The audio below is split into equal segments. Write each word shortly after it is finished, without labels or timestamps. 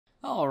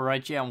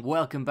Alright, yeah, and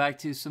welcome back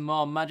to some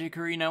more Magic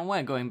Arena, and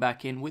we're going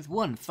back in with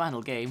one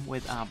final game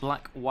with our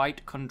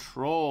black-white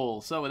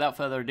control. So without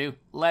further ado,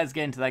 let's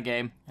get into that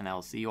game, and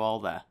I'll see you all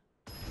there.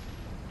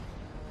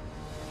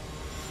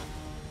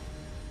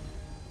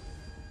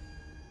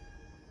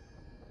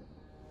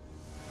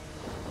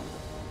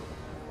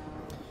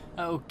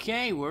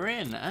 Okay, we're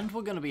in, and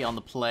we're going to be on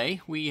the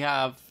play. We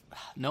have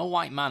no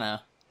white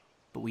mana,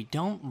 but we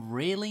don't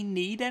really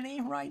need any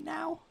right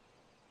now.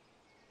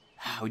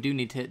 We do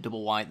need to hit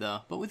double white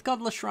though, but with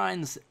Godless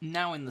Shrines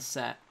now in the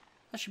set,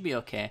 that should be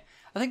okay.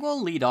 I think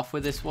we'll lead off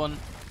with this one.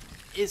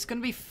 It's going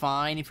to be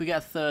fine. If we get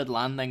a third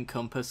land, then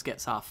Compass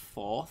gets our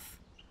fourth,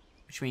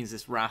 which means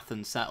this Wrath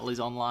and Settle is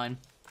online.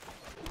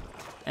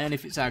 And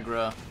if it's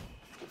aggro,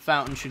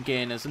 Fountain should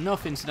gain us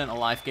enough incidental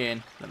life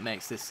gain that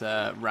makes this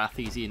Wrath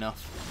easy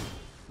enough.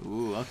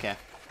 Ooh, okay.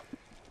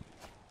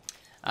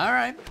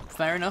 Alright,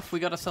 fair enough. We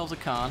got ourselves a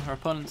Karn. Our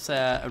opponent's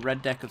a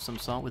red deck of some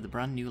sort with the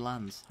brand new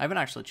lands. I haven't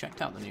actually checked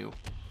out the new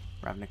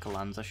Ravnica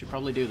lands. I should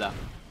probably do that.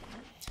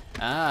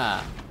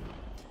 Ah.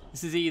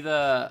 This is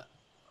either...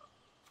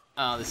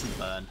 Oh, this is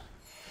Burn.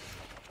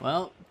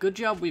 Well, good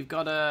job we've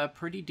got a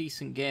pretty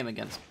decent game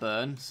against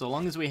Burn, so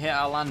long as we hit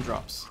our land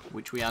drops,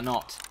 which we are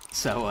not.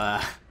 So,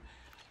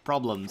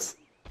 problems.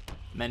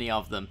 Many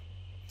of them.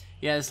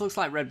 Yeah, this looks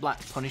like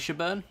red-black Punisher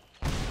Burn.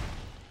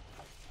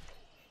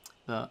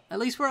 But at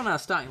least we're on our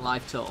starting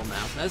life total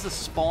now. There's a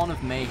Spawn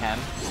of Mayhem.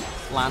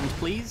 Land,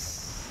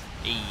 please.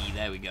 Hey,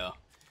 there we go.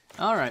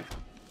 Alright.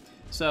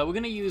 So we're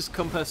going to use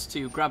Compass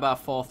to grab our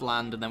fourth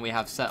land, and then we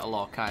have Settle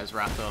or Kaya's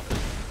Wrath open.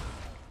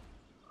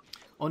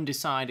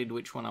 Undecided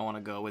which one I want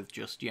to go with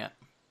just yet.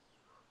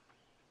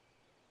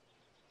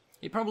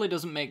 It probably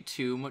doesn't make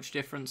too much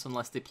difference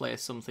unless they play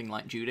something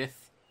like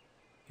Judith,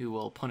 who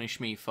will punish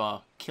me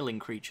for killing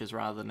creatures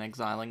rather than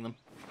exiling them.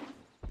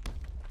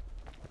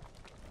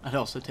 I'd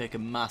also take a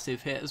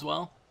massive hit as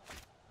well.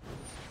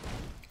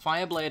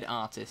 Fireblade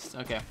Artist,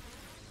 okay.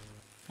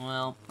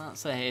 Well,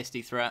 that's a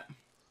hasty threat.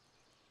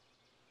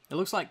 It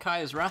looks like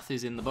Kaya's Wrath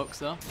is in the books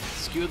though.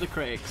 Skewer the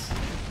critics.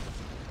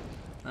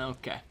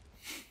 Okay.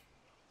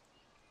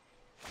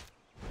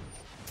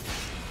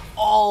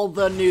 All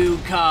the new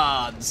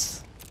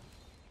cards!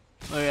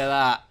 Look at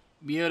that.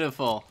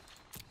 Beautiful.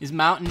 Is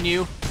Mountain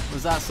new?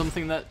 Was that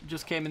something that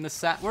just came in the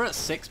set? We're at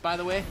 6 by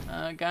the way,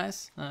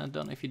 guys. I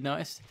don't know if you'd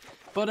noticed.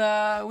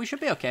 But we should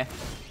be okay.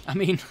 I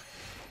mean,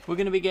 we're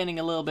going to be gaining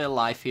a little bit of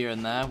life here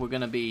and there. We're going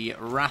to be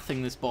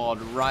wrathing this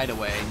board right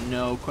away.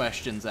 No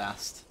questions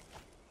asked.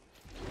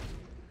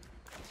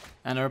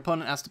 And our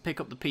opponent has to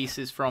pick up the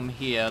pieces from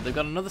here. They've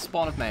got another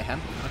Spawn of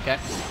Mayhem. Okay.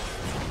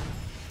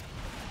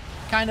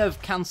 Kind of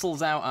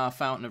cancels out our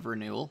Fountain of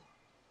Renewal.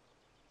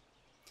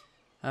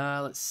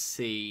 Let's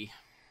see.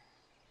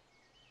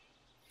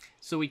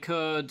 So we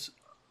could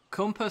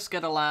Compass,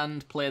 get a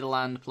land, play the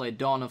land, play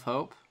Dawn of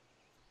Hope.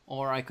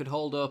 Or I could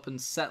hold up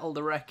and settle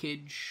the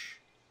wreckage,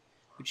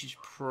 which is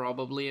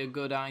probably a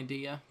good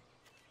idea.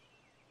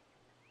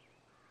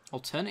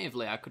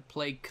 Alternatively, I could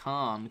play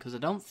Karn, because I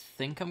don't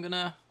think I'm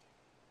gonna...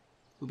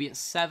 We'll be at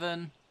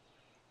 7.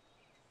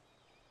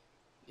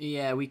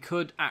 Yeah, we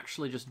could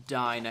actually just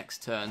die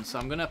next turn, so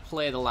I'm gonna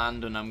play the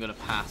land and I'm gonna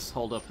pass,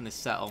 hold up and this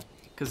settle.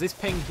 Because this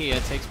ping here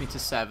takes me to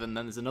 7,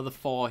 then there's another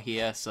 4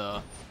 here,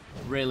 so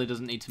really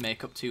doesn't need to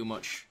make up too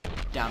much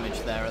damage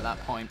there at that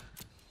point.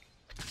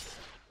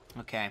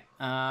 Okay,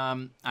 I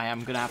am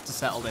going to have to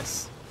settle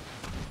this.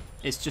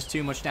 It's just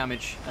too much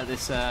damage at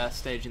this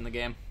stage in the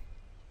game,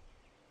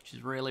 which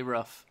is really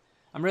rough.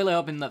 I'm really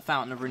hoping that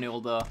Fountain of Renewal,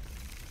 though,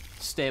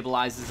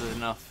 stabilizes it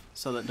enough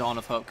so that Dawn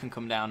of Hope can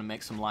come down and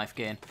make some life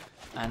gain.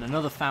 And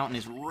another Fountain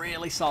is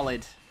really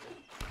solid.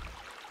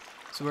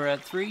 So we're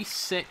at 3,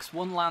 6,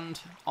 1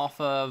 land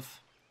off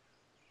of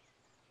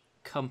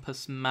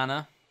Compass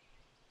mana.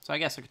 So I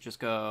guess I could just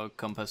go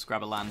Compass,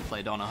 grab a land,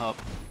 play Dawn of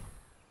Hope,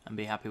 and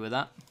be happy with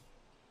that.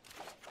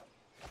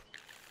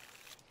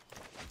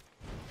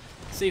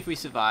 See if we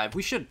survive.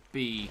 We should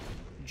be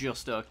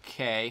just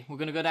okay. We're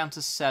going to go down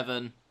to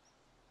 7.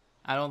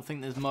 I don't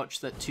think there's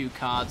much that 2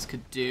 cards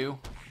could do.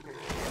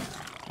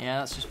 Yeah,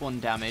 that's just 1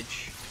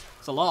 damage.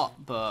 It's a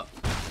lot, but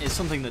it's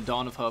something that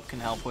Dawn of Hope can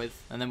help with.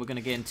 And then we're going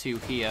to gain 2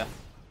 here.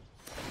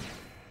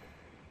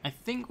 I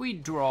think we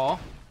draw.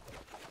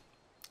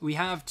 We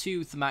have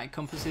 2 Thematic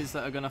Compasses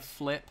that are going to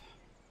flip.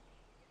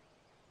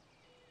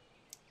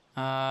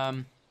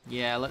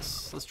 Yeah,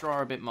 let's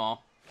draw a bit more.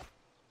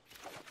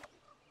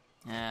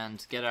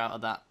 And get out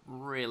of that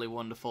really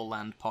wonderful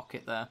land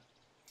pocket there.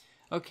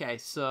 Okay,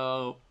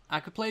 so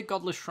I could play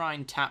Godless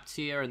Shrine tapped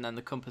here, and then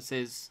the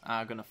Compasses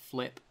are going to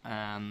flip,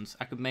 and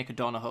I could make a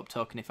Dawn of Hope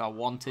token if I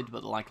wanted,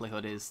 but the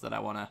likelihood is that I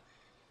want to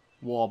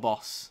War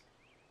Boss,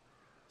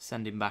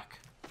 send him back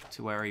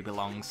to where he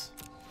belongs,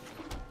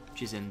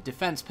 which is in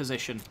defense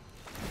position.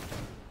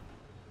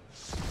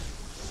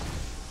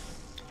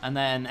 And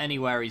then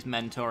anywhere he's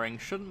mentoring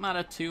shouldn't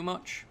matter too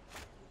much.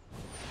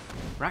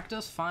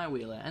 Rakdos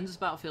Firewheeler. Enters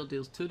battlefield,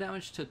 deals 2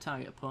 damage to a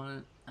target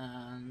opponent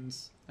and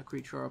a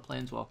creature or a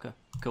planeswalker.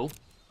 Cool.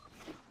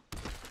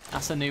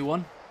 That's a new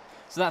one.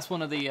 So that's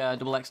one of the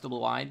double X,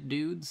 double Y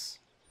dudes.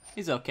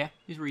 He's okay.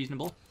 He's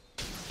reasonable.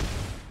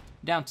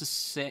 Down to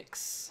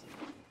 6.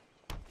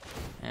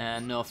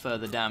 And no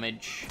further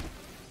damage.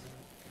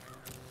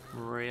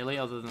 Really,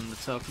 other than the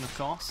token, of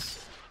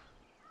course.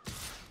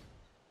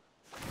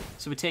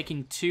 So we're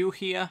taking 2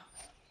 here,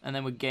 and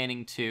then we're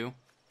gaining 2.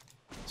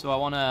 So I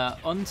want to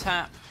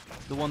untap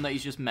the one that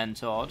he's just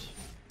mentored,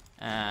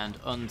 and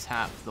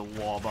untap the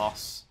war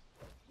boss,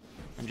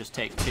 and just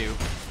take 2.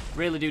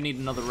 Really do need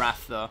another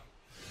Wrath, though.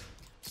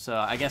 So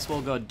I guess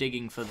we'll go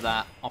digging for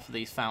that off of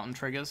these fountain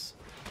triggers.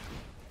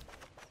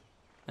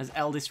 There's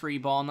Eldest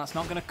Reborn. That's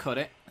not going to cut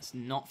it. It's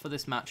not for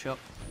this matchup,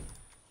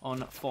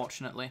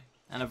 unfortunately.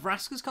 And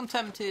Vraska's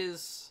Contempt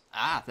is...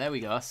 Ah, there we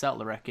go. Settle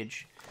the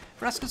Wreckage.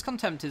 Vraska's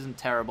Contempt isn't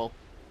terrible.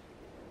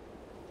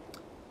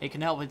 It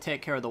can help me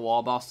take care of the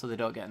war boss so they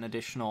don't get an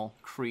additional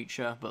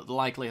creature. But the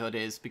likelihood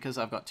is, because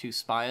I've got 2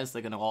 Spires,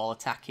 they're going to all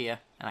attack here.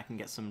 And I can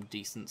get some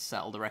decent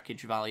Settle the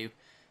Wreckage value.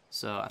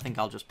 So I think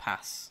I'll just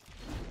pass.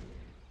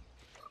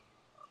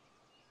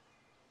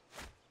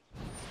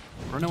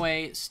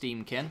 Runaway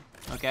Steamkin.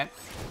 Okay.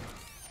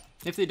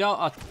 If they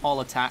don't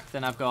all attack,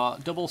 then I've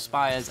got double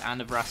Spires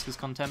and a Vraska's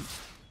Contempt.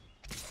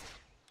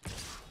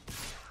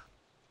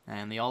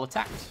 And they all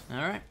attacked.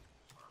 Alright.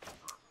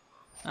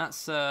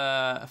 That's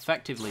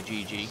effectively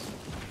GG.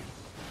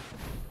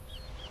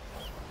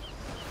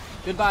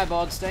 Goodbye,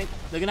 board state.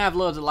 They're going to have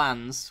loads of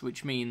lands,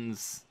 which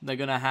means they're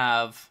going to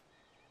have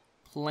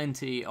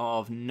plenty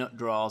of nut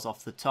draws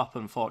off the top,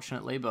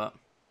 unfortunately, but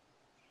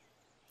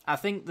I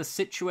think the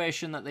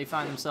situation that they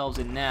find themselves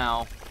in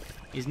now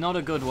is not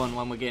a good one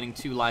when we're getting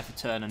 2 life a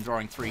turn and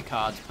drawing 3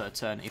 cards per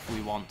turn if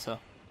we want to,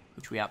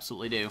 which we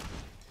absolutely do.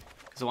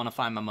 Because I want to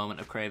find my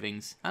Moment of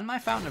Cravings. And my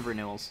Fountain of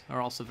Renewals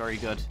are also very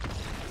good.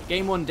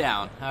 Game 1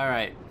 down.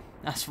 Alright.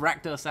 That's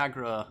Rakdos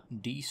Aggro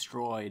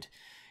destroyed.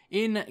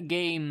 In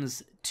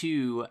games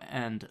 2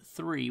 and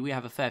 3, we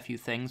have a fair few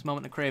things.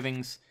 Moment of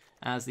Cravings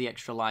as the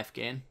extra life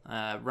gain.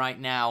 Right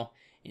now,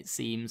 it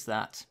seems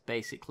that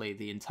basically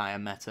the entire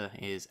meta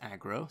is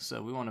aggro,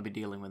 so we want to be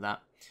dealing with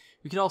that.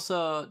 We could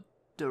also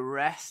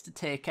duress to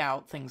take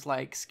out things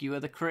like Skewer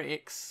the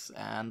Critics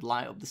and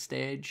Light Up the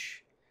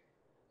Stage.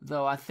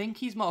 Though I think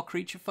he's more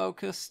creature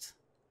focused,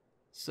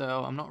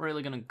 so I'm not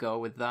really going to go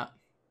with that.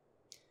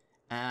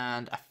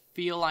 And I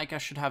feel like I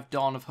should have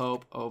Dawn of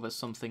Hope over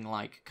something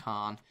like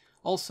Khan.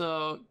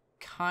 Also,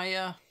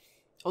 Kaya,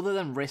 other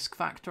than risk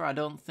factor, I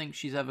don't think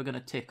she's ever going to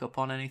tick up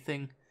on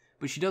anything.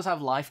 But she does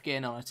have life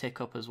gain on a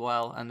tick up as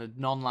well, and a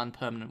non-land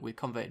permanent with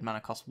converted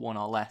mana cost 1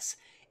 or less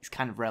is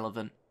kind of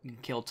relevant. You can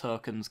kill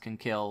tokens, can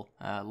kill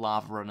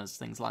lava runners,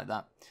 things like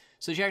that.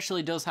 So she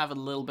actually does have a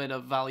little bit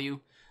of value,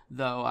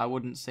 though I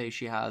wouldn't say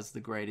she has the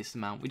greatest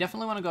amount. We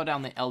definitely want to go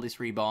down the Eldest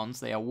Reborns.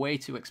 They are way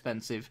too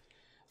expensive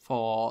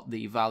for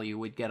the value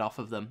we'd get off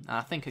of them. And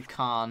I think a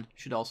Khan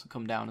should also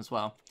come down as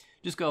well.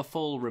 Just go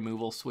full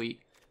removal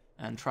suite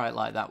and try it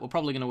like that. We're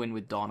probably going to win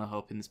with Dawn of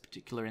Hope in this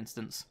particular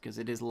instance, because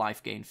it is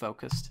life gain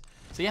focused.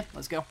 So yeah,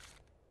 let's go.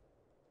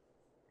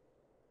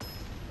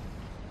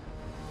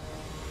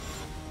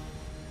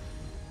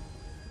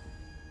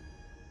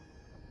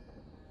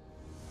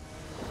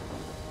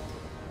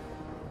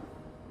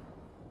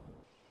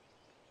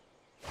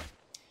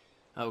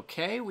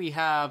 Okay, we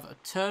have a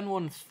turn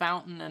 1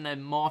 Fountain and a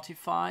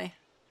Mortify.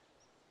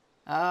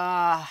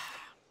 I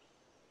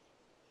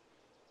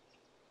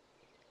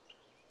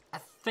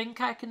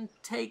think I can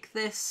take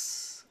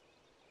this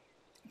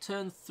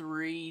turn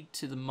 3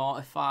 to the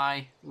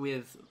Mortify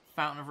with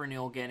Fountain of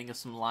Renewal gaining us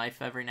some life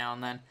every now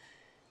and then.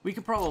 We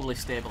could probably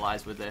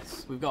stabilize with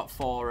this. We've got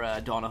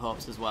 4 Dawn of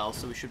Hopes as well,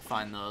 so we should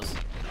find those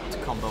to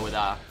combo with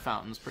our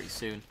Fountains pretty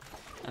soon.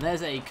 And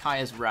there's a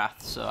Kaya's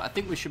Wrath, so I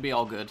think we should be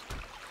all good.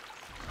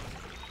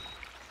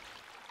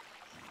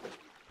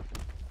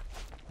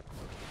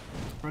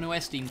 Runaway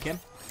Steamkin.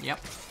 Yep.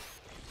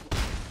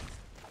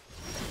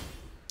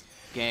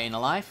 Gain a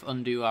life,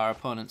 undo our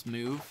opponent's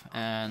move,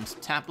 and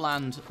tap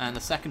land and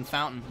a second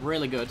Fountain.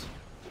 Really good.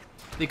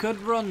 They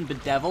could run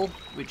Bedevil,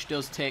 which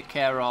does take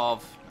care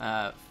of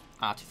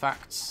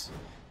artifacts.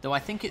 Though I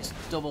think it's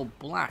double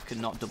black and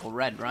not double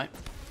red, right?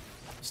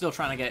 Still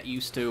trying to get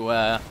used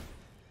to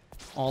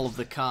all of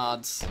the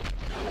cards.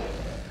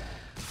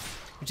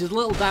 Which is a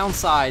little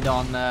downside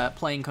on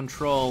playing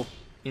Control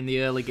in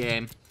the early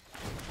game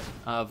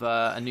of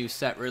a new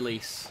set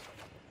release.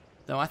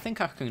 Though I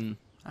think I can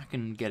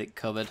get it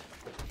covered.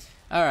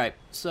 Alright,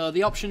 so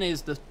the option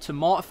is to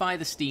mortify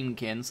the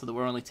Steamkin so that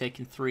we're only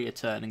taking 3 a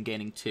turn and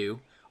gaining 2.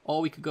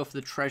 Or we could go for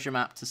the treasure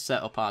map to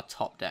set up our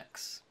top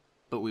decks.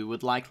 But we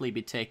would likely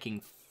be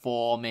taking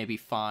 4, maybe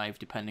 5,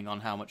 depending on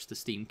how much the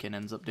Steamkin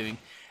ends up doing.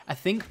 I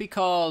think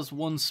because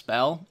one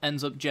spell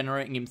ends up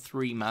generating him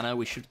 3 mana,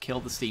 we should kill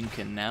the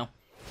Steamkin now.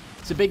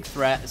 It's a big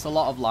threat, it's a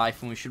lot of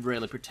life, and we should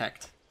really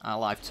protect our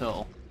life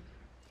total.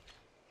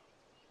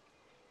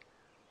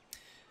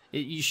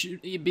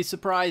 You'd be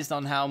surprised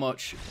on how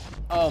much...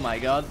 Oh my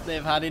god,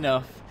 they've had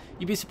enough.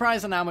 You'd be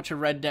surprised on how much a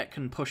red deck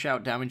can push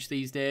out damage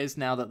these days,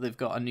 now that they've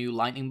got a new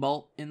Lightning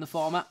Bolt in the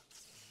format.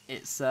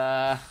 It's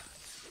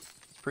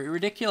pretty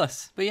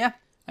ridiculous. But yeah,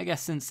 I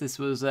guess since this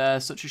was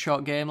such a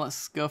short game,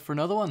 let's go for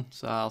another one.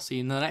 So I'll see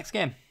you in the next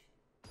game.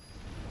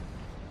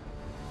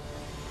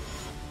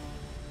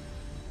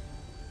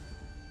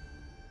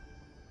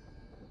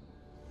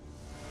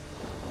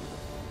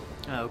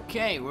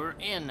 Okay, we're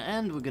in,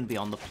 and we're going to be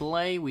on the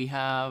play. We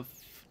have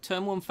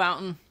turn 1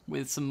 Fountain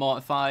with some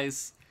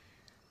Mortifies.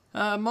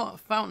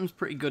 Fountain's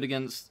pretty good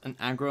against an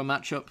aggro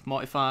matchup.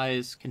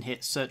 Mortifies can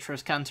hit Search for a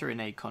Canter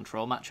in a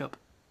control matchup.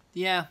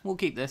 Yeah, we'll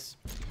keep this.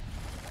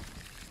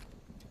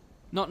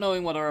 Not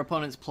knowing what our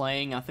opponent's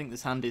playing, I think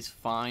this hand is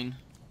fine.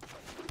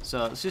 So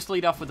let's just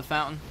lead off with the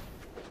Fountain.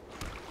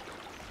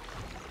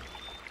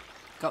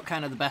 Got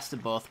kind of the best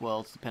of both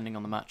worlds, depending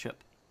on the matchup.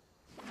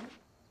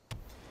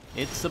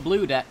 It's a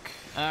blue deck.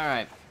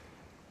 Alright.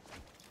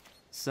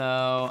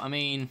 So, I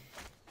mean,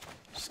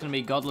 just going to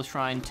be Godless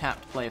Shrine, tap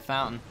to play a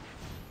Fountain.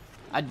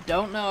 I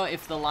don't know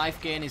if the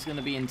life gain is going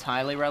to be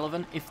entirely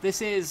relevant. If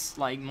this is,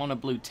 like, mono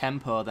blue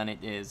tempo, then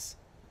it is.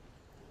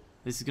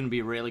 This is going to be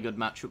a really good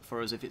matchup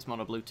for us if it's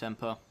mono blue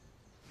tempo.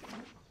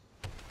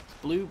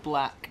 Blue,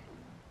 black.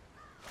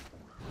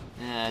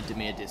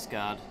 Dimir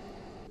discard.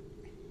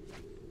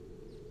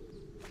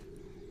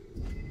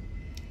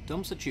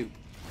 Dumps a tube.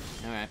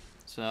 Alright.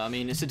 So, I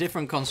mean, it's a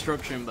different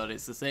construction, but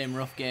it's the same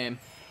rough game.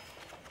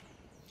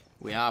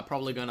 We are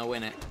probably going to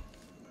win it.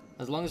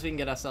 As long as we can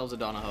get ourselves a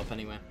Donohope,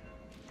 anyway.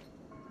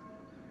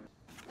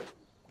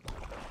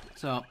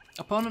 So,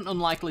 opponent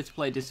unlikely to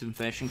play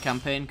Disinformation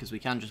Campaign, because we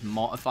can just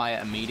mortify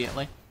it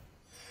immediately.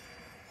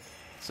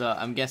 So,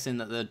 I'm guessing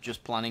that they're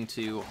just planning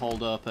to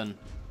hold up and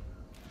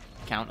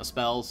counter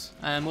spells.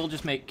 And we'll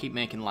just keep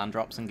making land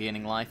drops and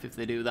gaining life if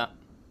they do that.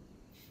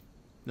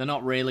 They're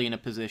not really in a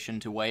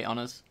position to wait on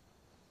us.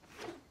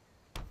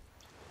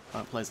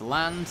 Plays a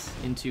land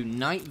into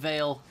Night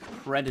Veil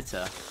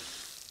Predator.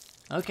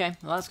 Okay,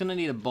 well that's going to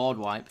need a board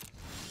wipe,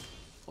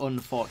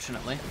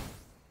 unfortunately.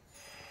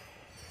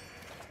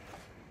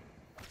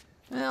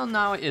 Well,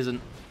 now it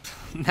isn't.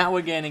 Now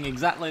we're gaining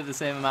exactly the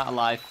same amount of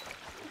life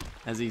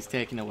as he's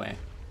taking away.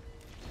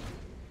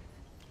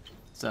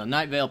 So,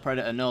 Night Veil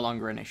Predator no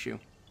longer an issue.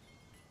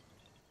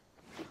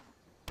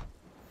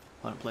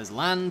 Opponent plays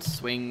land,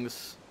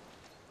 swings.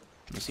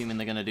 I'm assuming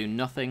they're going to do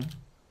nothing.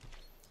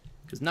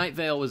 Because Night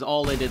Veil was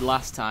all they did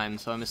last time,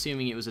 so I'm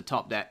assuming it was a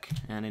top deck.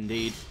 And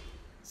indeed,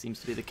 seems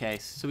to be the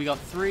case. So we got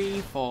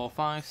 3, 4,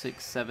 5,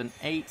 6, 7,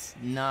 8,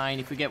 9.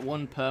 If we get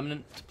one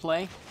permanent to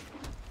play,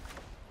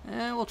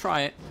 we'll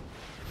try it.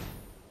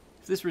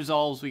 If this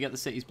resolves, we get the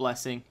City's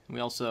Blessing.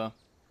 We also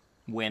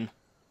win.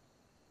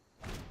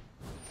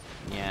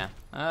 Yeah,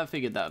 I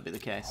figured that would be the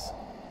case.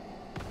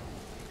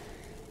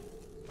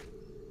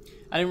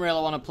 I didn't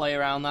really want to play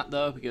around that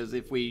though, because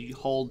if we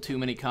hold too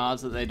many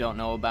cards that they don't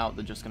know about,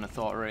 they're just going to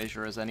Thought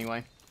Erasure us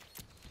anyway.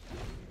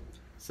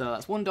 So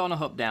that's one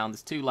Donohope down,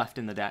 there's 2 left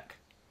in the deck.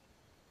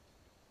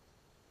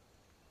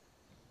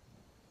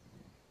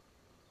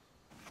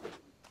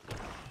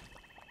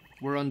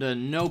 We're under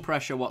no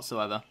pressure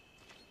whatsoever.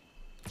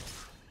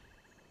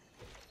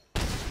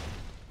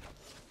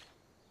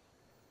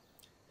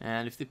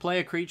 And if they play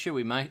a creature,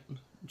 we might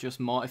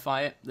just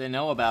mortify it. They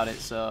know about it,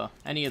 so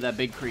any of their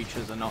big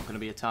creatures are not going to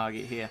be a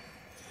target here.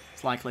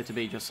 It's likely to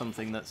be just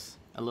something that's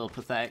a little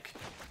pathetic.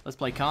 Let's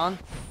play Karn.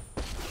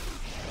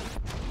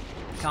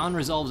 Karn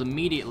resolves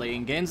immediately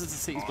and gains us the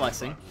City's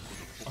Blessing.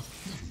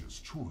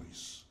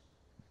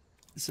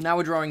 So now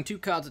we're drawing 2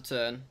 cards a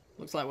turn.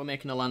 Looks like we're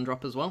making a land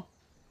drop as well.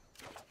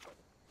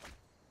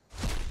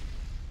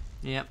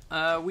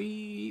 Yep,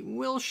 we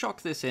will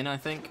shock this in, I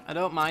think. I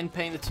don't mind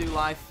paying the 2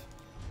 life.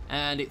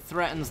 And it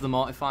threatens the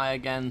Mortify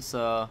again,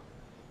 so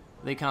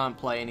they can't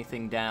play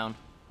anything down.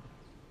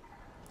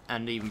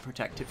 And even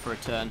protect it for a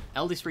turn.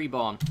 Eldest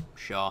Reborn.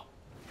 Sure.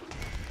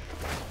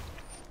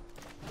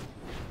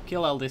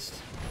 Kill Eldest.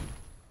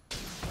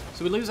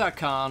 So we lose our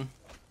Karn.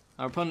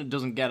 Our opponent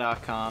doesn't get our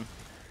Karn.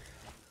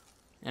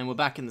 And we're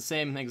back in the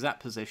same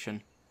exact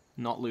position.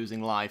 Not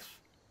losing life.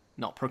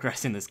 Not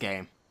progressing this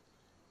game.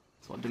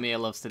 That's what Dimir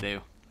loves to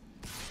do.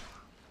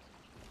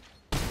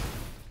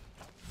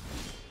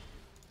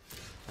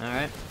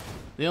 Alright.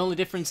 The only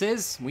difference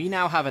is, we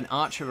now have an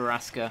Archer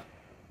Veraska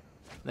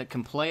that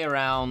can play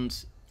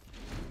around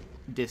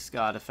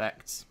discard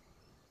effects.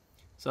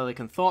 So they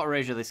can Thought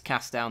Erasure this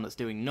cast down that's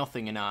doing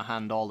nothing in our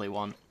hand all they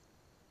want.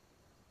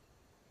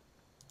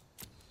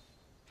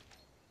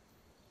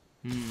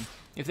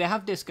 If they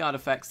have discard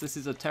effects, this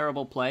is a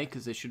terrible play,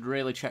 because they should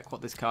really check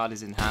what this card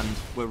is in hand.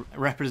 We're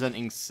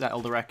representing Settle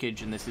the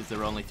Wreckage, and this is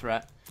their only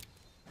threat.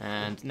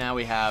 And now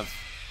we have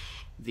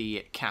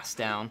the cast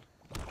down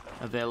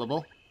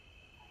available.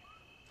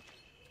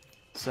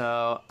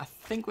 So, I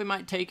think we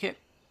might take it.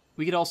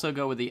 We could also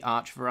go with the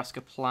Arch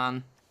Veraska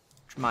plan,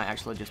 which might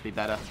actually just be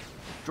better.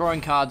 Drawing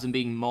cards and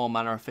being more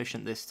mana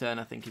efficient this turn,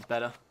 I think, is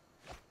better.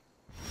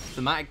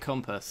 Thematic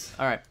Compass.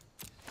 Alright.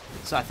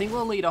 So, I think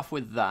we'll lead off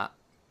with that.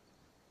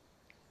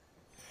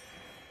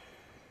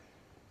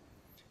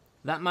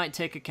 That might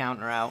take a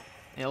counter out.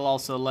 It'll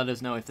also let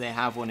us know if they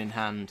have one in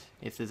hand,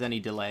 if there's any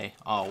delay.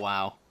 Oh,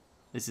 wow.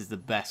 This is the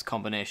best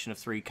combination of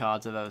 3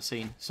 cards I've ever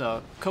seen.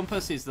 So,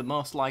 Compass is the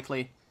most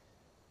likely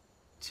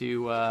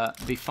to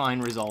be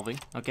fine resolving.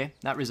 Okay,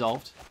 that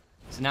resolved.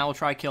 So now we'll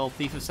try kill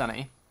Thief of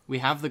Sanity. We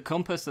have the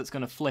compass that's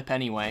going to flip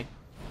anyway.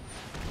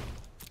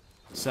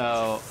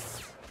 So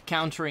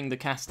countering the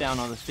cast down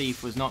on the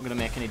Thief was not going to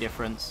make any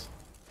difference.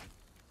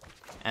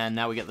 And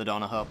now we get the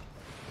Dawn of Hope.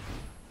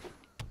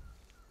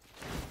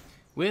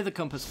 With the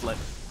compass flip.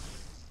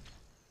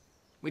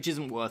 Which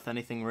isn't worth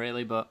anything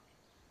really, but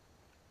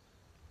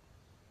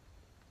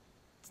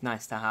it's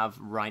nice to have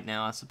right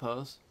now, I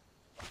suppose.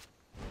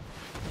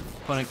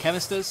 Opponent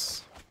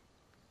Chemisters.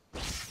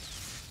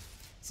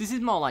 So this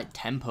is more like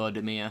tempo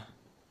Demir.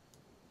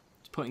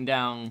 It's putting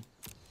down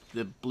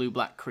the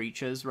blue-black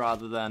creatures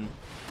rather than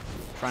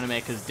trying to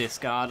make us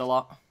discard a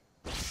lot.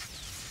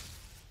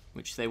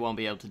 Which they won't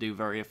be able to do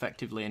very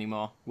effectively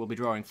anymore. We'll be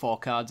drawing 4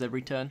 cards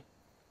every turn.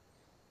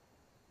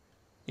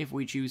 If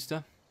we choose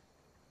to.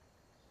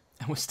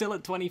 And we're still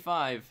at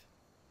 25.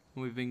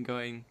 We've been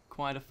going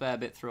quite a fair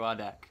bit through our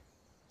deck.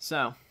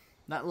 So,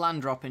 that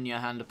land drop in your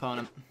hand,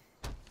 opponent.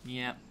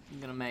 Yeah, I'm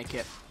gonna make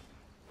it.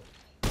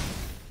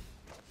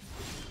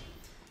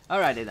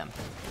 Alrighty then.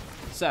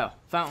 So,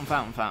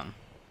 fountain.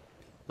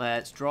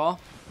 Let's draw.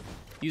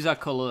 Use our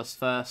colours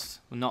first.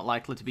 We're not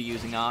likely to be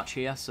using Arch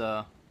here,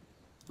 so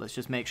let's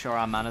just make sure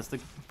our mana's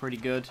pretty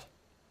good.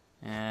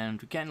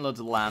 And we're getting loads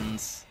of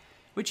lands,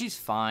 which is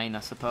fine,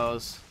 I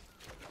suppose.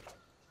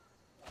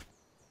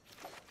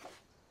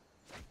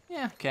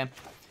 Yeah, okay.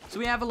 So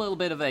we have a little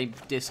bit of a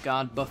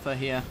discard buffer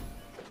here.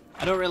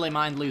 I don't really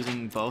mind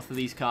losing both of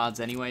these cards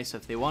anyway, so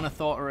if they want a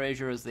Thought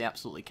Erasure, they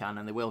absolutely can,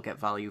 and they will get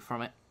value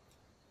from it.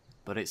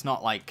 But it's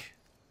not like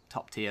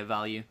top tier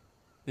value.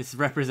 This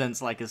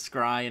represents like a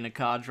scry in a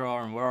card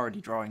draw, and we're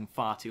already drawing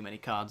far too many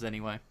cards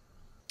anyway.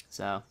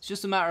 So it's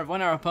just a matter of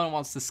when our opponent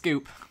wants to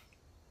scoop.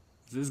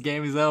 This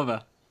game is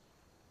over.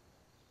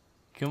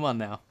 Come on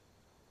now.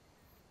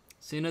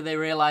 Sooner they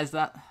realise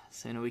that,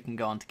 sooner we can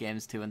go on to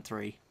games 2 and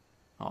 3.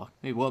 Oh,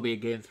 it will be a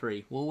game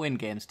 3. We'll win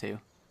games 2.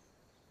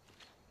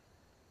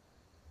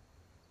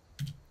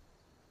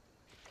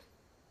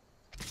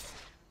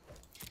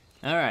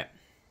 Alright.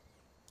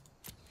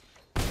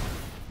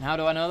 How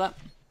do I know that?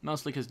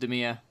 Mostly because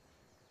Demir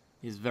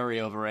is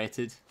very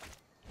overrated.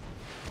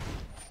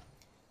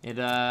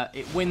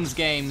 It wins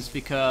games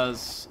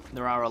because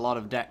there are a lot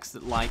of decks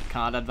that like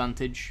card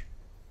advantage.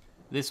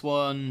 This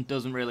one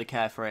doesn't really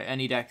care for it.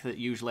 Any deck that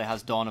usually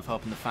has Dawn of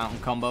Hope and the Fountain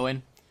combo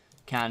in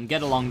can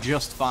get along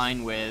just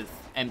fine with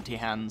empty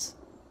hands.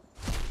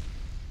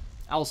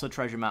 Also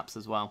treasure maps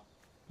as well.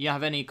 You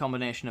have any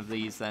combination of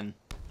these, then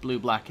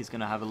blue-black is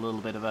going to have a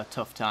little bit of a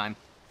tough time.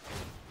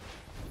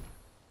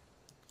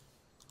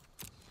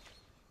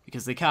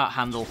 Because they can't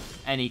handle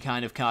any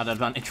kind of card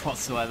advantage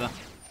whatsoever,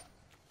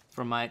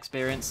 from my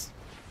experience.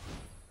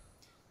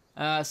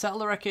 Settle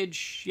the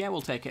Wreckage, yeah,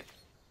 we'll take it.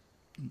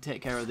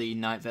 Take care of the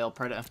Night Veil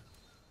Predator.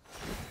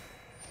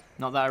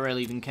 Not that I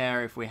really even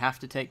care if we have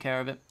to take care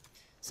of it.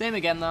 Same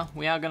again though,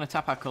 we are going to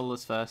tap our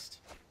colours first.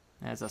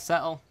 There's our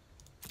Settle.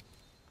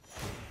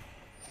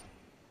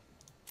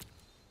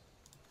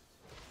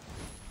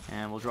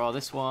 And we'll draw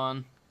this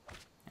one,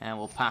 and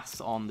we'll pass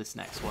on this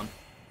next one.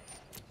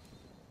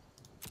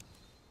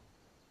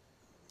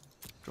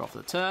 Draw for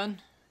the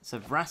turn. It's a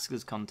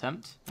Vraska's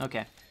Contempt.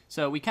 Okay,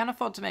 so we can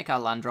afford to make our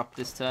land drop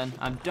this turn.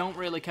 I don't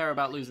really care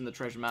about losing the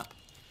treasure map.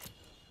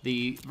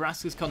 The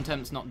Vraska's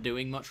Contempt's not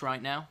doing much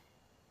right now,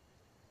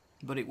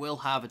 but it will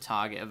have a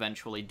target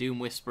eventually. Doom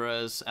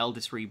Whisperers,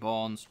 Eldest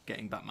Reborns,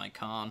 getting back my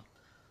Khan,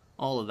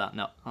 all of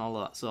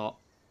that sort.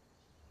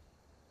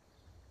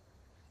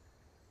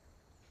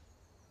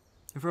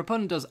 If our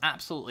opponent does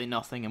absolutely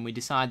nothing and we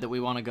decide that we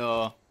want to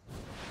go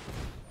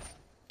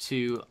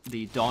to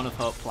the Dawn of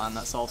Hope plan,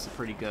 that's also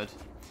pretty good.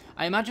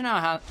 I imagine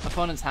our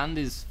opponent's hand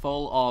is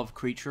full of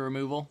creature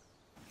removal,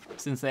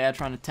 since they are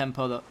trying to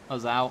tempo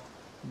us out.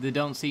 They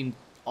don't seem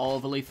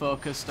overly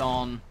focused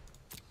on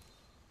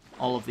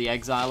all of the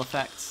exile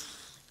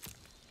effects.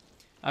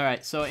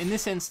 Alright, so in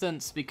this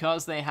instance,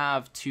 because they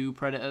have 2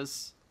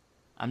 predators,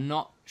 I'm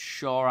not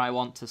sure I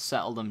want to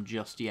settle them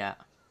just yet.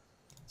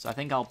 So I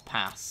think I'll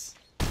pass.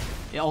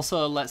 It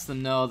also lets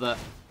them know that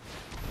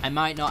I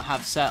might not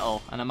have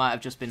settle, and I might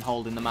have just been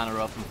holding the mana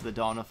open for the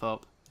Dawn of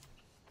Hope.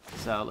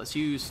 So let's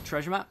use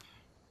Treasure Map.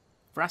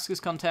 Vraska's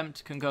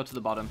Contempt can go to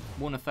the bottom.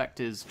 One effect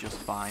is just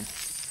fine.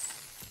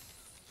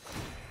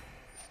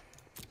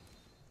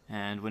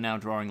 And we're now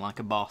drawing like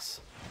a boss.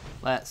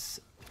 Let's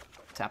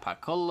tap our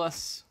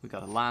colourless. We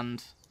got a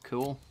land.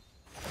 Cool.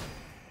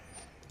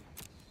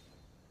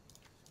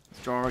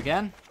 Let's draw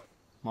again.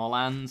 More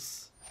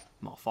lands.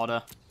 More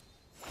fodder.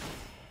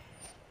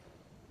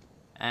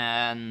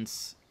 And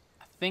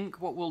I think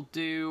what we'll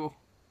do...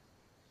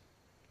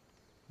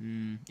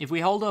 if we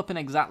hold open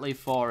exactly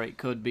 4, it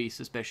could be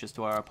suspicious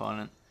to our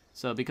opponent.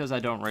 So because I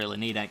don't really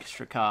need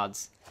extra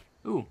cards...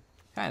 Ooh,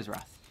 Kaya's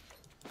Wrath.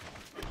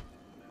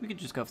 We could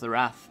just go for the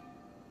Wrath.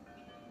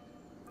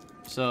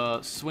 So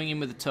swinging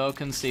with the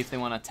tokens, see if they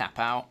want to tap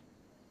out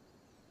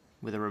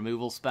with a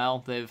removal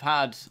spell. They've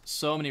had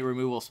so many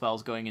removal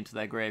spells going into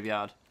their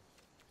graveyard.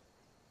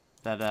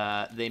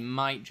 that they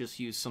might just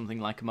use something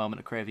like a Moment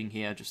of Craving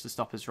here just to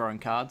stop us drawing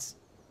cards.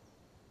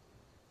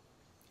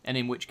 And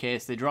in which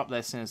case they drop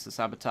their Sinister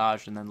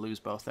Sabotage and then lose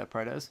both their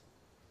Predators.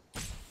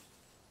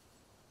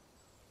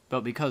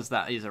 But because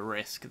that is a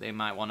risk, they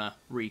might want to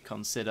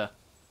reconsider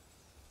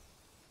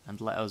and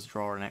let us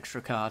draw an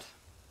extra card.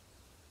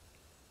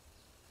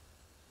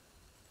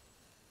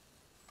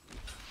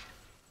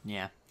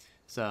 Yeah,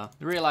 so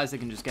they realise they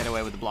can just get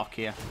away with the block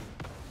here.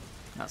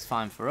 That's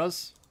fine for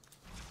us.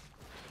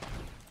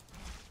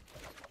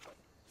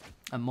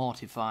 And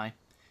Mortify.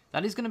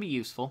 That is going to be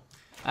useful.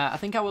 I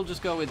think I will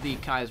just go with the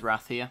Kaya's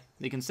Wrath here.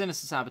 They can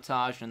Sinister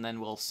Sabotage and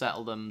then we'll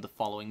settle them the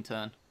following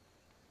turn.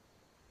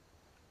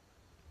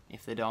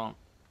 If they don't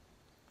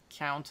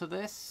counter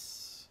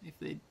this, if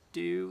they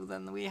do,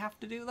 then we have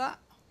to do that.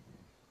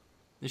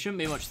 There shouldn't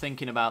be much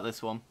thinking about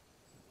this one.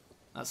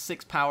 That's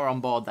 6 power on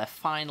board. They're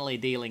finally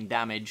dealing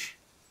damage.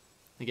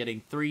 They're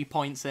getting 3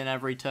 points in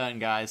every turn,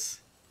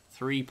 guys.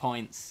 3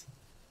 points.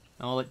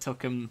 All it took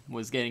them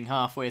was getting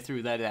halfway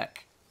through their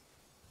deck.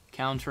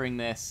 Countering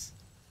this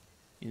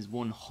is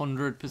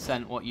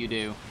 100% what you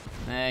do.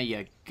 There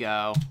you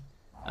go.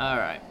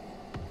 Alright.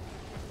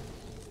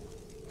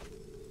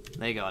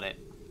 They got it.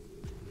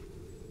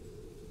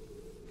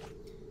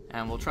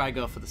 And we'll try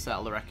go for the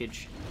Settle the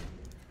Wreckage.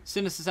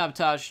 Sinister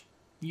Sabotage,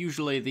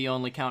 usually the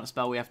only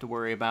counterspell we have to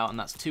worry about, and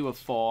that's 2 of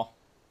 4.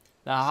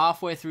 They're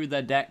halfway through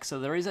their deck, so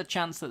there is a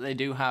chance that they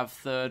do have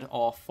 3rd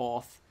or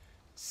 4th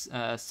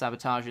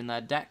Sabotage in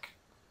their deck.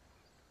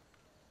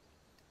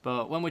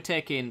 But when we're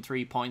taking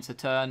 3 points a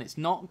turn, it's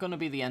not going to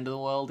be the end of the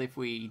world if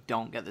we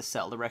don't get this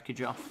Settle the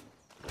Wreckage off.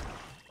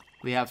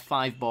 We have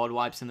 5 board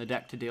wipes in the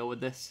deck to deal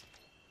with this.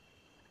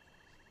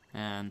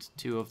 And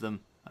 2 of them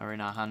are in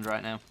our hand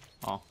right now.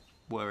 Or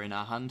were in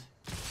our hand.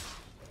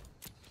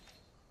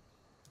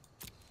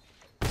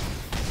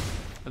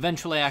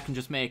 Eventually I can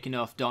just make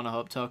enough Dawn of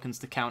Hope tokens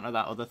to counter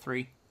that other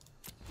 3.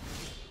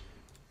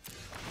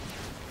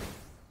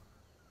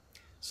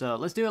 So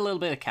let's do a little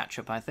bit of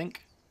catch-up, I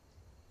think.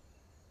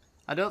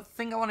 I don't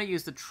think I want to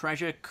use the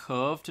Treasure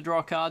Cove to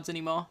draw cards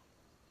anymore.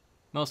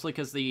 Mostly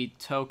because the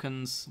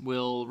tokens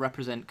will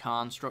represent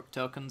Construct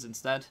tokens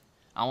instead.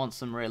 I want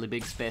some really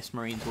big Space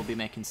Marines. We'll be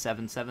making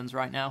 7/7s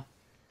right now.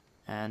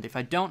 And if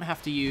I don't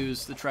have to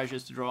use the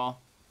treasures to draw,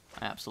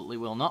 I absolutely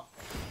will not.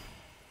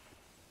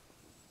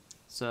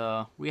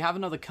 So, we have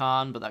another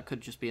Khan, but that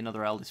could just be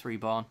another Eldest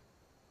Reborn.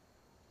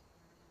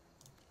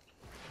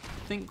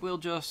 I think we'll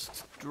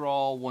just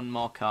draw 1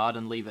 more card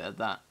and leave it at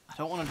that. I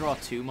don't want to draw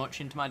too much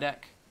into my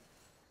deck.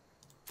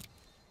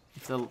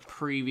 If the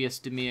previous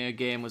Dimir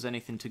game was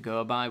anything to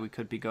go by, we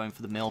could be going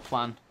for the mill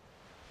plan.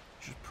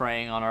 Just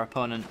preying on our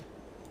opponent,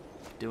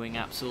 doing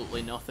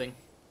absolutely nothing.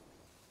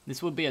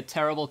 This would be a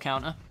terrible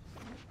counter.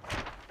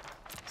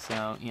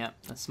 So, yeah,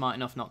 that's smart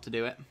enough not to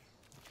do it.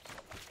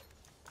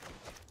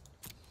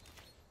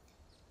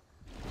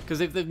 Because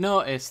if they've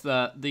noticed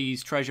that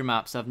these treasure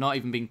maps, I've not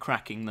even been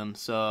cracking them,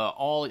 so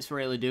all it's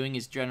really doing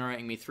is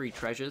generating me 3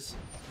 treasures.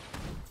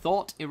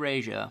 Thought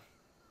Erasure.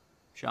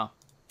 Sure.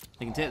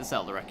 They can take the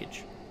Settle the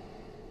Wreckage.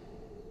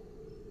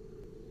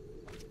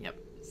 Yep,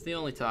 it's the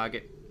only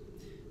target.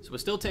 So we're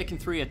still taking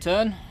 3 a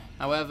turn.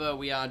 However,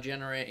 we are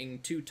generating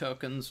 2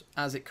 tokens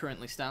as it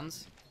currently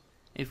stands,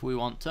 if we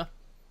want to.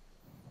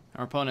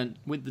 Our opponent,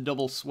 with the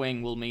double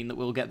swing, will mean that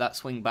we'll get that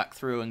swing back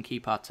through and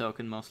keep our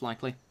token, most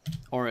likely.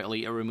 Or it'll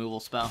eat a removal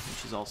spell,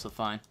 which is also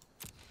fine.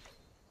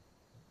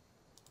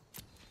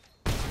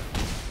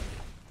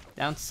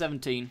 Down to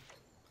 17.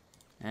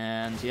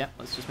 And, yeah,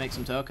 let's just make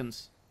some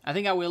tokens. I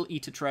think I will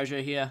eat a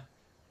treasure here,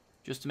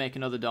 just to make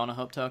another Dawn of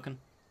Hope token.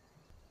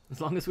 As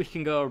long as we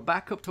can go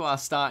back up to our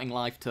starting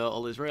life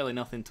total, there's really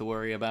nothing to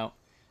worry about.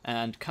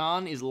 And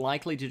Khan is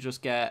likely to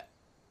just get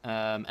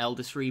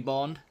Eldest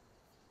Reborn.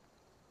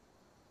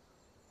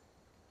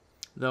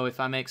 Though if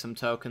I make some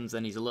tokens,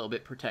 then he's a little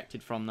bit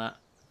protected from that.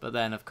 But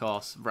then, of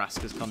course,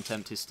 Vraska's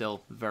Contempt is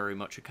still very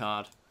much a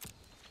card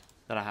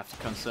that I have to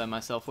concern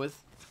myself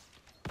with.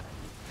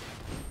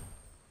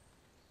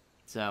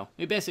 So,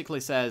 it basically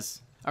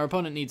says, our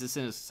opponent needs a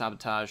Sinister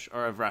Sabotage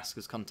or a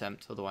Vraska's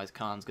Contempt, otherwise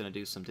Khan's going to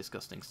do some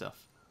disgusting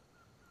stuff.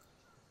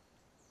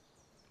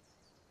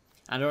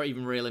 I don't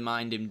even really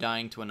mind him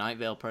dying to a Night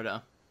Veil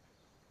Predator.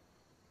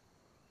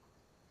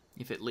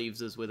 If it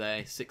leaves us with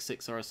a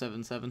 6/6 or a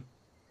 7/7.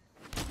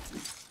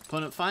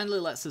 Opponent finally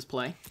lets us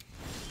play.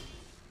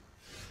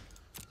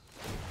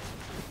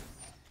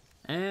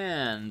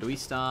 And we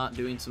start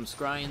doing some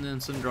scrying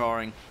and some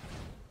drawing.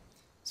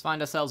 Let's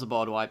find ourselves a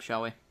board wipe,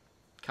 shall we?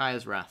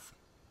 Kaya's Wrath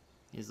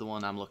is the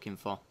one I'm looking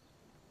for.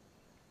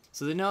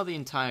 So they know the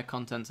entire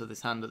contents of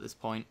this hand at this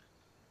point.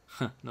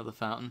 Another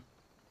fountain.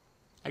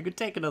 I could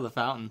take another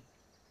fountain.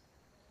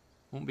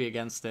 Won't be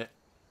against it.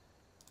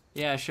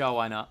 Yeah, sure,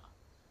 why not?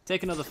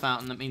 Take another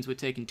fountain, that means we're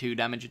taking 2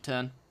 damage a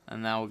turn.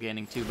 And now we're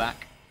gaining 2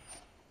 back.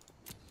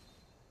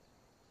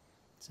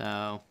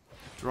 So,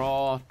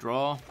 draw,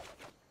 draw.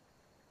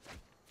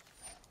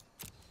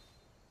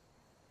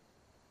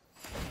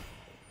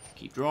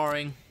 Keep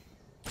drawing.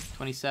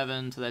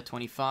 27 to their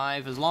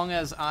 25. As long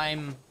as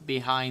I'm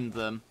behind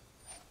them,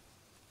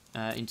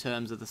 in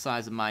terms of the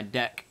size of my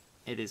deck,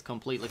 it is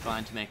completely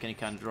fine to make any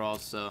kind of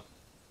draws, so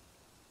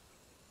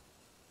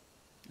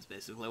that's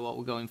basically what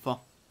we're going for.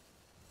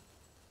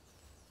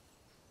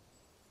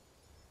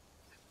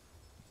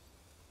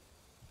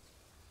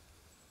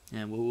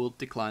 And we will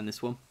decline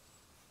this one.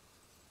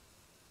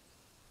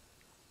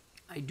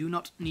 I do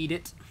not need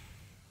it.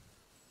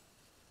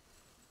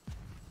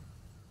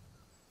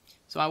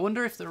 So I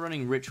wonder if they're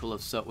running Ritual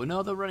of Sut. We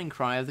know they're running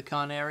Cry of the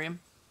Carnarium.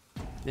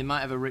 They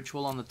might have a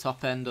Ritual on the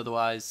top end,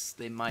 otherwise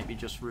they might be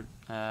just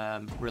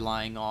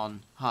relying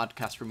on hard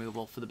cast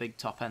removal for the big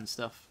top end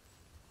stuff.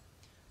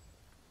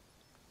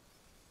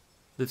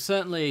 They've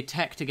certainly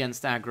teched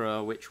against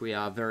aggro, which we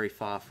are very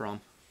far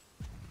from.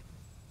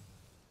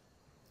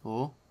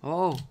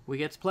 Oh, we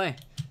get to play.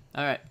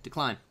 Alright,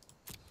 decline.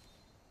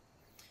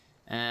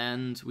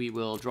 And we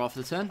will draw for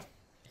the turn.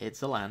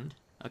 It's a land.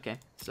 Okay,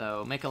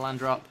 so make a land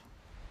drop,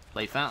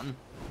 play Fountain.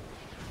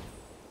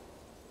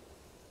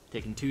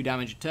 Taking 2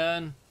 damage a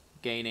turn,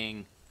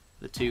 gaining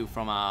the 2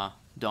 from our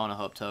Dawn of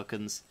Hope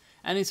tokens.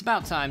 And it's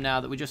about time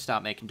now that we just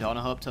start making Dawn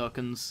of Hope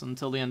tokens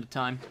until the end of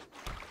time,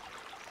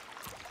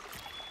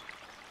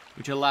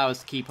 which allow us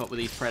to keep up with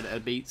these Predator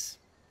beats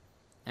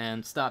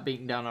and start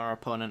beating down our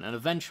opponent, and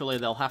eventually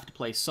they'll have to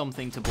play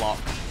something to block,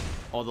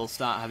 or they'll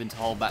start having to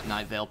hold back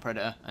Night Veil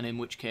Predator, and in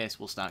which case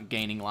we'll start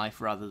gaining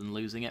life rather than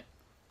losing it.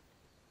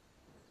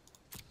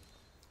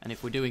 And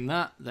if we're doing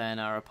that, then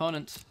our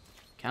opponent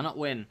cannot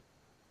win,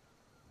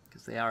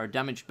 because they are a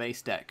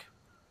damage-based deck.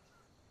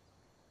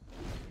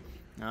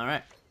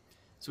 Alright,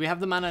 so we have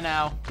the mana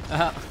now.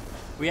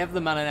 We have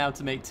the mana now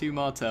to make 2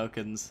 more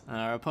tokens, and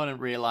our opponent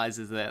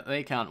realizes that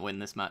they can't win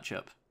this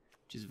matchup,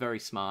 which is very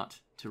smart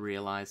to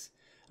realize.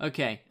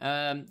 Okay,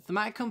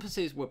 Thematic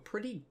Compasses were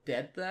pretty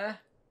dead there.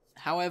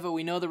 However,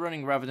 we know they're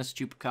running Ravenous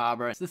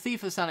Chupacabra. The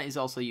Thief of Sanity is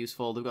also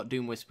useful. They've got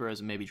Doom Whisperers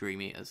and maybe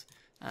Dream Eaters.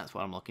 That's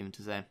what I'm looking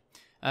to say.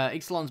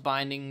 Ixalan's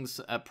Bindings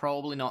are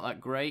probably not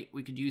that great.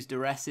 We could use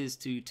Duresses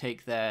to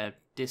take their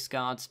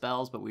discard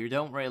spells, but we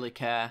don't really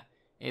care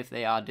if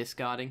they are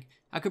discarding.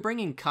 I could bring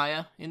in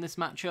Kaya in this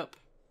matchup.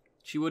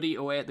 She would eat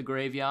away at the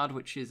graveyard,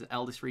 which is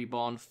Eldest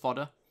Reborn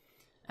fodder.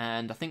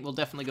 And I think we'll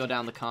definitely go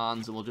down the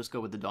Karns, and we'll just go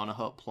with the Dawn of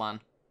Hope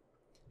plan.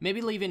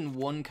 Maybe leave in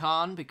 1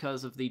 Karn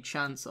because of the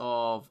chance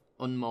of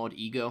Unmoored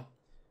Ego.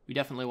 We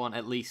definitely want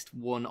at least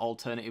 1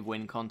 alternative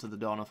win con to the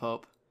Dawn of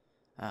Hope.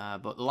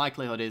 But the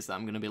likelihood is that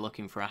I'm going to be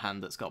looking for a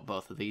hand that's got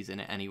both of these in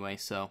it anyway,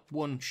 so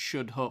 1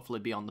 should hopefully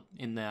be on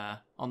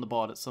the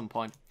board at some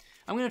point.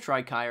 I'm going to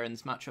try Kaya in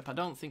this matchup. I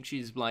don't think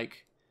she's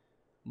like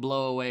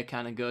blow away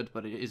kind of good,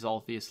 but it is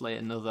obviously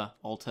another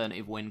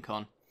alternative win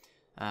con.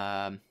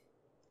 And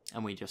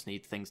we just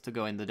need things to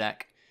go in the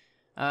deck.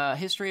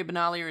 History of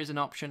Benalia is an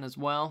option as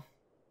well,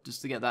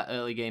 just to get that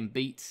early game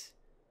beat.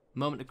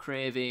 Moment of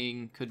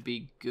Craving could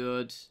be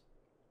good,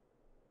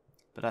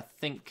 but I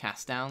think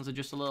Cast Downs are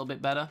just a little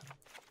bit better.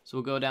 So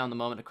we'll go down the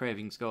Moment of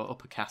Cravings, go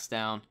up a Cast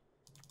Down,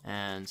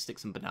 and stick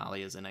some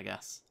Benalias in, I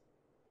guess.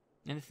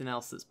 Anything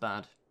else that's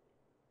bad?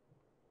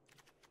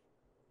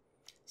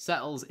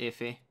 Settle's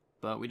iffy,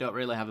 but we don't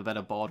really have a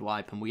better board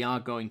wipe, and we are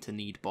going to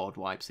need board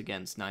wipes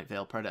against Night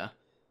Veil Predator.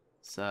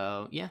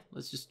 So, yeah,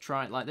 let's just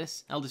try it like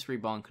this. Eldest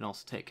Reborn can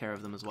also take care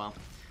of them as well.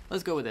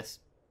 Let's go with this.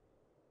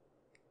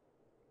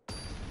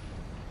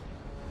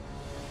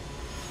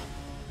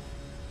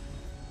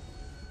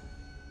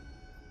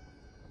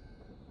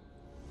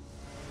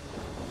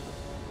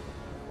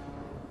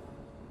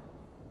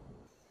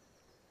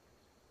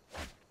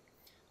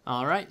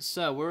 Alright,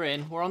 so we're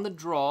in. We're on the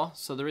draw,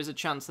 so there is a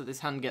chance that this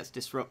hand gets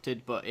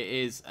disrupted, but it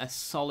is a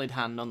solid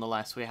hand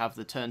nonetheless. We have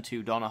the turn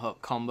 2 Dawn of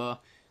Hope combo,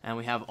 and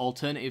we have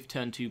alternative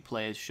turn 2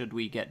 plays should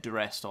we get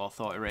duressed or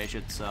thought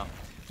erasured, so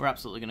we're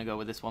absolutely going to go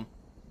with this one.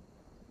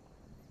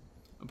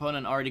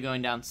 Opponent already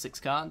going down 6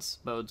 cards,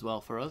 bodes well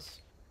for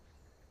us.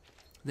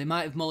 They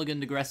might have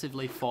mulliganed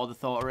aggressively for the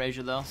thought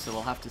erasure though, so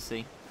we'll have to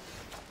see.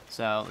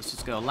 So let's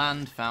just go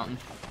land, Fountain.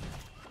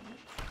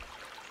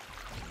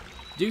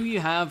 Do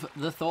you have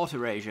the thought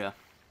erasure?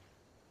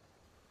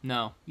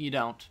 No, you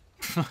don't.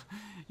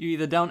 You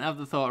either don't have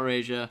the thought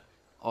erasure,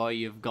 or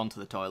you've gone to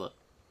the toilet.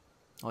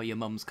 Or your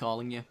mum's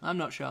calling you. I'm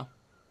not sure.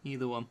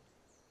 Either one.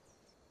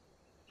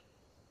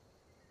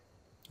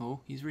 Oh,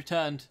 he's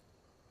returned.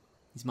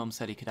 His mum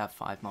said he could have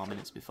 5 more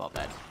minutes before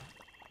bed.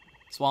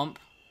 Swamp.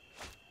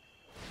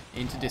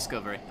 Into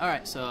Discovery.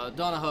 Alright, so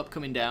Dawn of Hope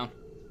coming down.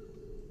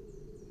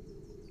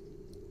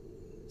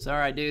 It's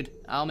alright, dude.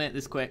 I'll make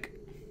this quick.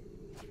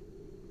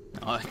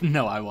 Oh,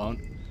 no, I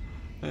won't.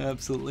 I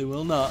absolutely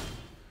will not.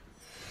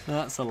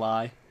 That's a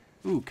lie.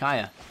 Ooh,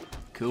 Kaya.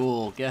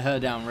 Cool. Get her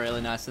down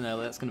really nice and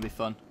early. That's going to be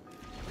fun.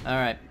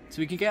 Alright, so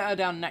we can get her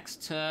down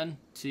next turn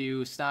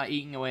to start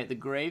eating away at the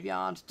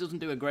graveyard. Doesn't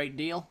do a great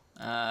deal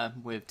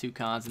with 2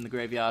 cards in the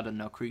graveyard and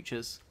no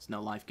creatures. There's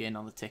no life gain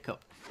on the tick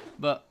up.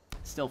 But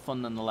still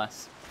fun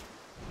nonetheless.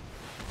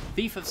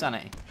 Thief of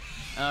Sanity.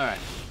 Alright.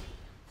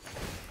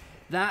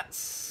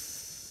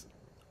 That's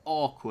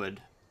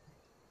awkward.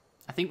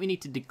 I think we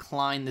need to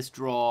decline this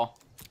draw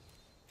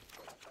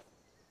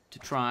to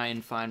try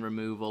and find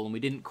removal, and we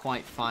didn't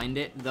quite find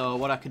it. Though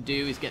what I could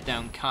do is get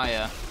down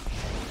Kaya,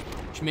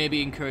 which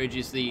maybe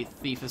encourages the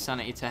Thief of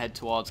Sanity to head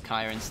towards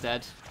Kaya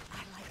instead. I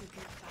like a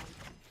good fight.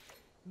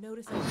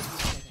 Notice I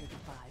respect your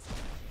defies.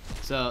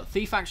 So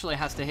Thief actually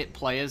has to hit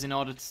players in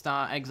order to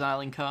start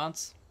exiling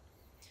cards.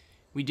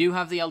 We do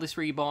have the Eldest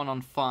Reborn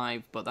on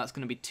 5, but that's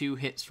going to be 2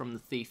 hits from the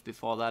Thief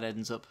before that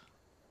ends up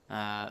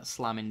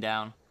slamming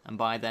down. And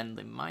by then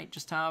they might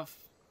just have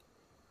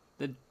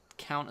the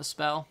counter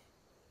spell.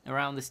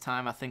 Around this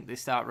time I think they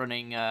start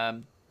running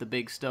the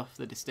big stuff,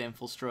 the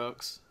Disdainful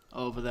Strokes,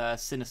 over their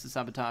Sinister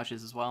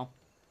Sabotages as well.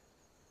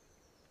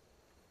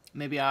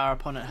 Maybe our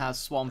opponent has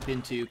Swamp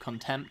into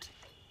Contempt.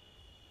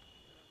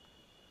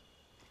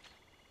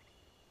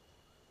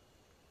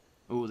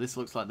 Ooh, this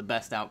looks like the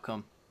best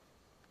outcome.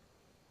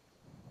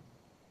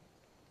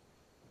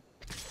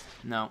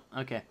 No,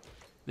 okay.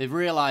 They've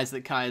realised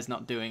that Kaya's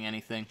not doing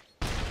anything,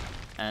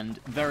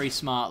 and very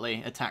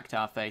smartly attacked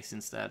our face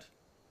instead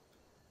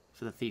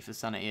for the Thief of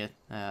Sanity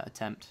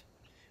attempt.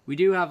 We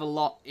do have a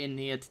lot in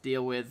here to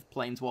deal with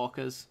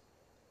Planeswalkers,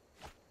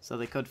 so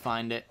they could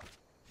find it.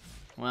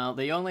 Well,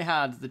 they only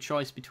had the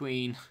choice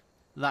between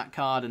that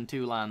card and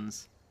 2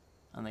 lands,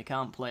 and they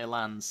can't play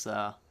lands,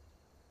 so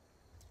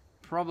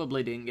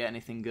probably didn't get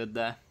anything good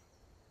there.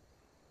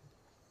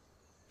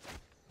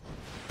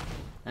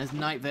 There's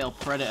Nightveil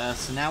Predator,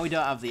 so now we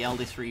don't have the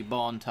Eldest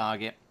Reborn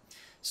target.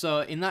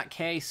 So in that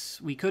case,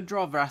 we could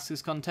draw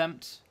Vraska's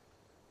Contempt,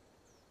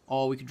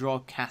 or we could draw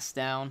Cast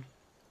Down.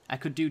 I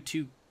could do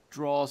 2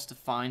 draws to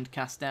find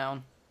Cast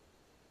Down,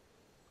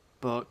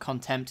 but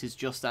Contempt is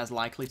just as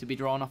likely to be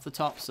drawn off the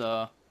top,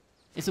 so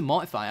it's a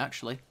Mortify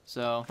actually,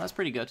 so that's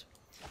pretty good.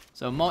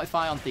 So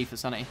Mortify on Thief of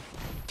Sanity.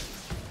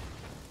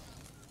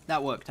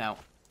 That worked out.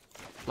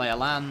 Play a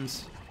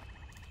land,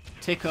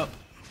 tick up,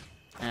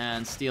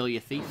 and steal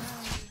your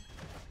Thief,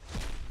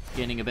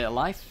 gaining a bit of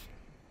life.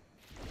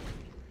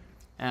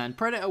 And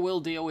Predator will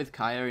deal with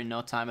Kaya in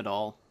no time at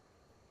all,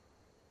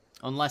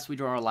 unless we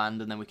draw a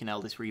land and then we can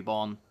Eldest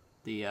Reborn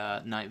the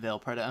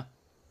Nightveil Predator.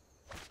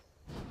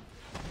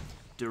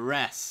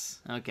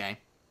 Duress, okay.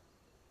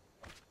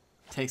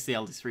 Takes the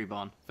Eldest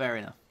Reborn, fair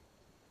enough.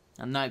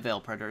 And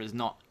Nightveil Predator is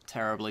not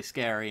terribly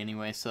scary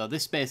anyway, so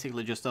this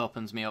basically just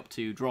opens me up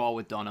to draw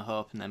with Dawn of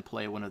Hope and then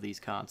play one of these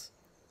cards.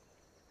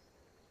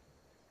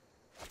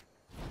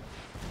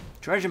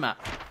 Treasure Map.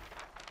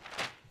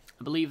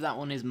 I believe that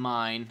one is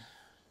mine.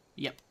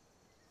 Yep,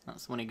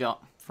 that's the one he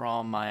got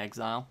from my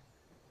exile.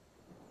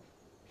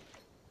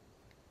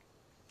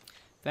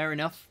 Fair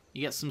enough,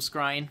 you get some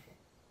scrying.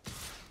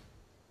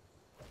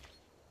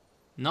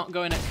 Not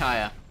going at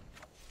Kaya.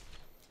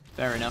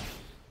 Fair enough.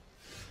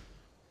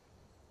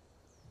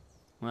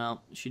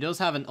 Well, she does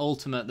have an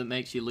ultimate that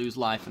makes you lose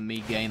life and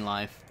me gain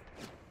life.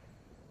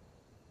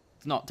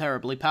 It's not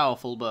terribly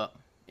powerful, but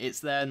it's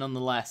there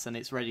nonetheless, and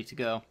it's ready to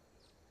go.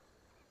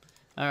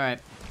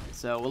 Alright,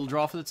 so we'll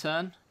draw for the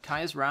turn.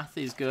 Kaya's Wrath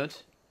is good,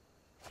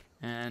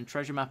 and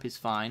Treasure Map is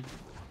fine.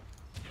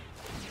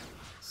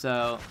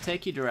 So,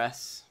 take your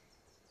Duress.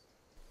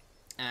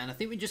 And I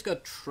think we just go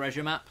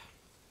Treasure Map.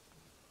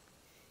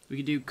 We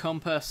could do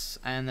Compass,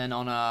 and then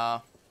on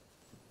our...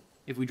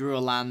 if we drew a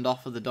land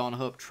off of the Dawn of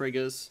Hope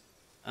triggers,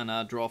 and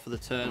our draw for the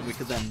turn, we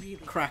could then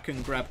crack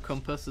and grab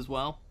Compass as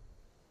well.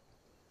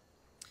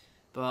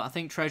 But I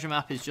think Treasure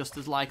Map is just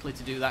as likely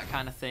to do that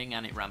kind of thing,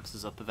 and it ramps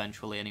us up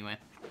eventually anyway.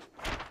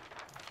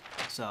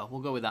 So,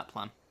 we'll go with that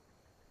plan.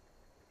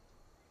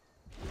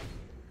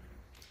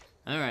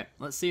 Alright,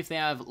 let's see if they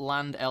have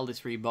land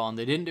Eldest Reborn.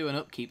 They didn't do an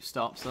upkeep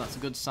stop, so that's a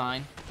good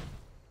sign.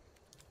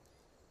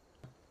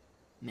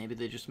 Maybe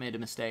they just made a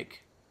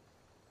mistake.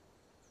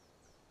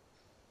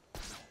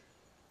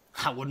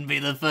 That wouldn't be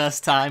the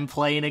first time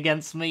playing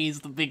against me is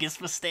the biggest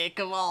mistake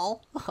of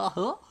all.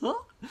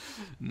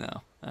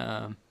 No.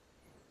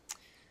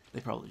 They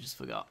probably just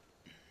forgot.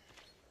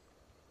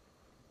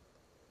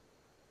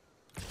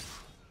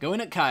 Going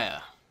at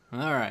Kaya.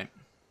 Alright.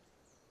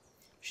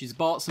 She's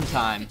bought some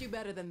time. Do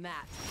better than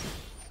that.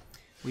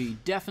 We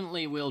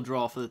definitely will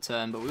draw for the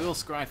turn, but we will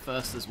scry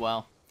first as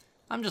well.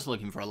 I'm just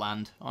looking for a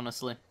land,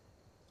 honestly.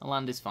 A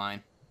land is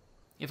fine.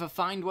 If I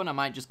find one, I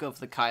might just go for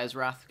the Kaya's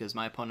Wrath, because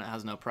my opponent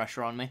has no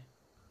pressure on me.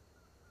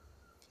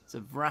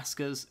 So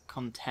Vraska's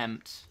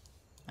Contempt.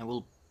 I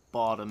will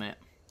bottom it.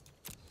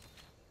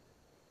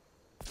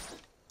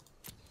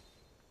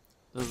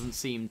 Doesn't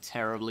seem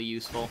terribly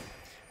useful.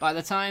 By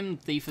the time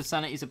Thief of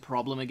Sanity is a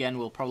problem again,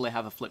 we'll probably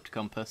have a flipped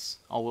Compass,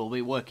 or we'll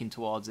be working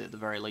towards it at the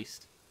very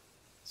least.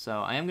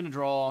 So I am going to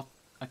draw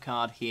a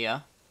card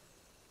here.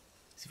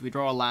 So if we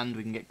draw a land,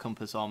 we can get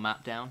Compass or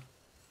Map down.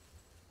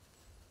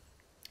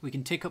 We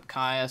can tick up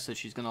Kaya, so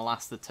she's going to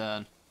last the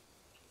turn.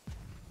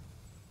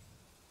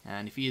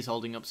 And if he is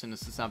holding up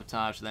Sinister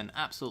Sabotage, then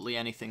absolutely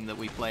anything that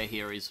we play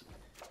here is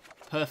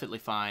perfectly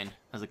fine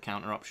as a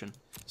counter option.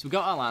 So we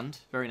got our land,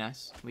 very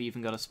nice. We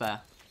even got a spare.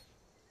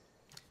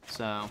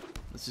 So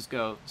let's just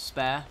go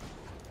spare,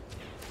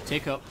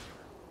 tick up.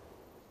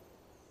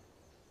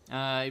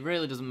 It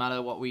really doesn't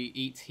matter what we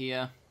eat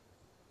here.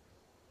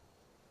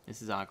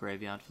 This is our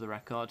graveyard for the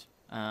record.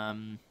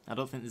 I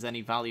don't think there's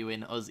any value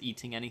in us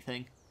eating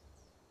anything.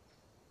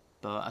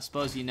 But I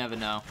suppose you never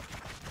know.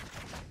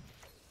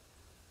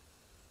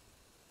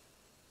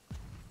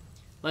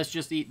 Let's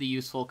just eat the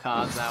useful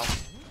cards out.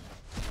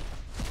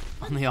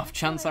 On the off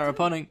chance our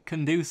opponent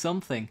can do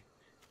something,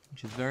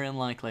 which is very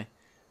unlikely.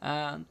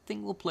 I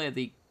think we'll play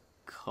the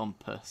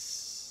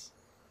compass.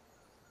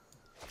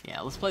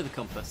 Yeah, let's play the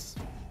compass.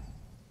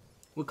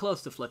 We're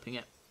close to flipping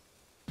it.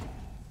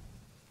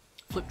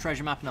 Flip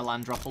treasure map and a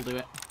land drop will do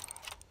it.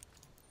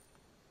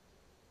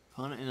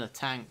 Opponent in a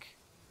tank.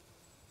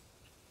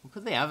 What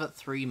could they have at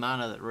 3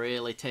 mana that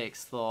really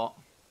takes thought?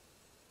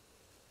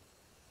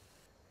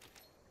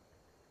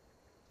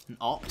 An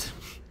opt?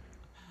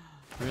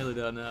 Really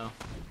don't know.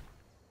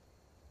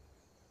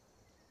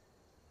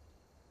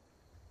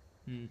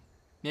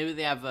 Maybe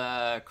they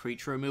have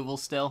creature removal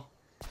still.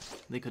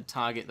 They could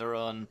target their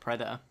own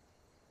predator.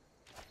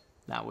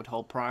 That would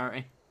hold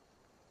priority.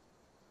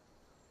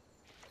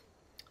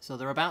 So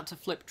they're about to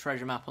flip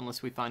treasure map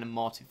unless we find a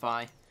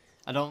mortify.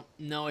 I don't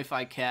know if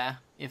I care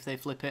if they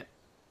flip it.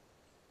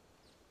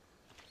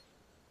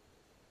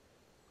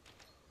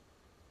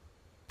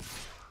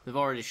 They've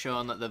already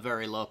shown that they're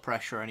very low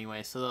pressure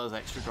anyway, so those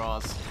extra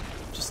draws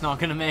just not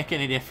going to make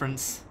any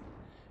difference.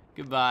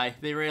 Goodbye.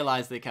 They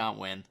realise they can't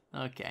win.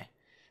 Okay.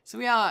 So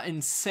we are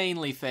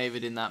insanely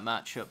favoured in that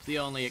matchup. The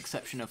only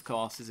exception, of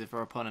course, is if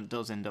our opponent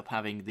does end up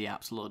having the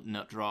absolute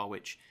nut draw,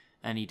 which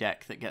any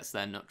deck that gets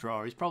their nut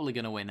draw is probably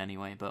going to win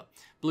anyway. But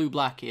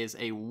blue-black is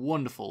a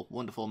wonderful,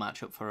 wonderful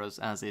matchup for us,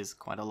 as is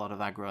quite a lot of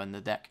aggro in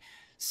the deck.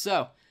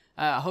 So,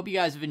 I hope you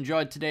guys have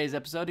enjoyed today's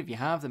episode. If you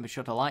have, then be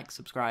sure to like,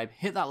 subscribe,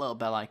 hit that little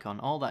bell icon,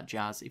 all that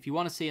jazz. If you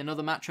want to see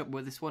another matchup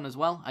with this one as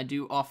well, I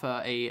do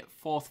offer a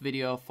 4th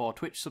video for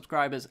Twitch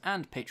subscribers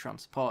and Patreon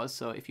supporters,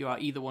 so if you are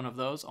either one of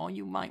those, or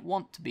you might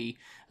want to be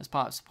as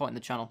part of supporting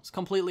the channel, it's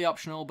completely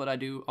optional, but I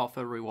do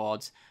offer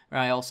rewards.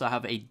 I also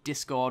have a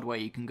Discord where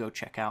you can go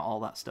check out all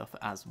that stuff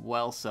as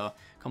well, so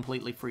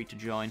completely free to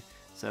join.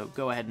 So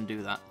go ahead and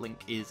do that. Link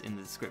is in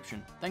the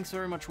description. Thanks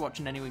very much for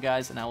watching anyway,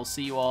 guys, and I will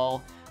see you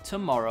all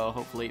tomorrow,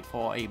 hopefully,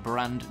 for a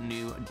brand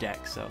new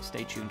deck. So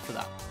stay tuned for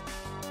that.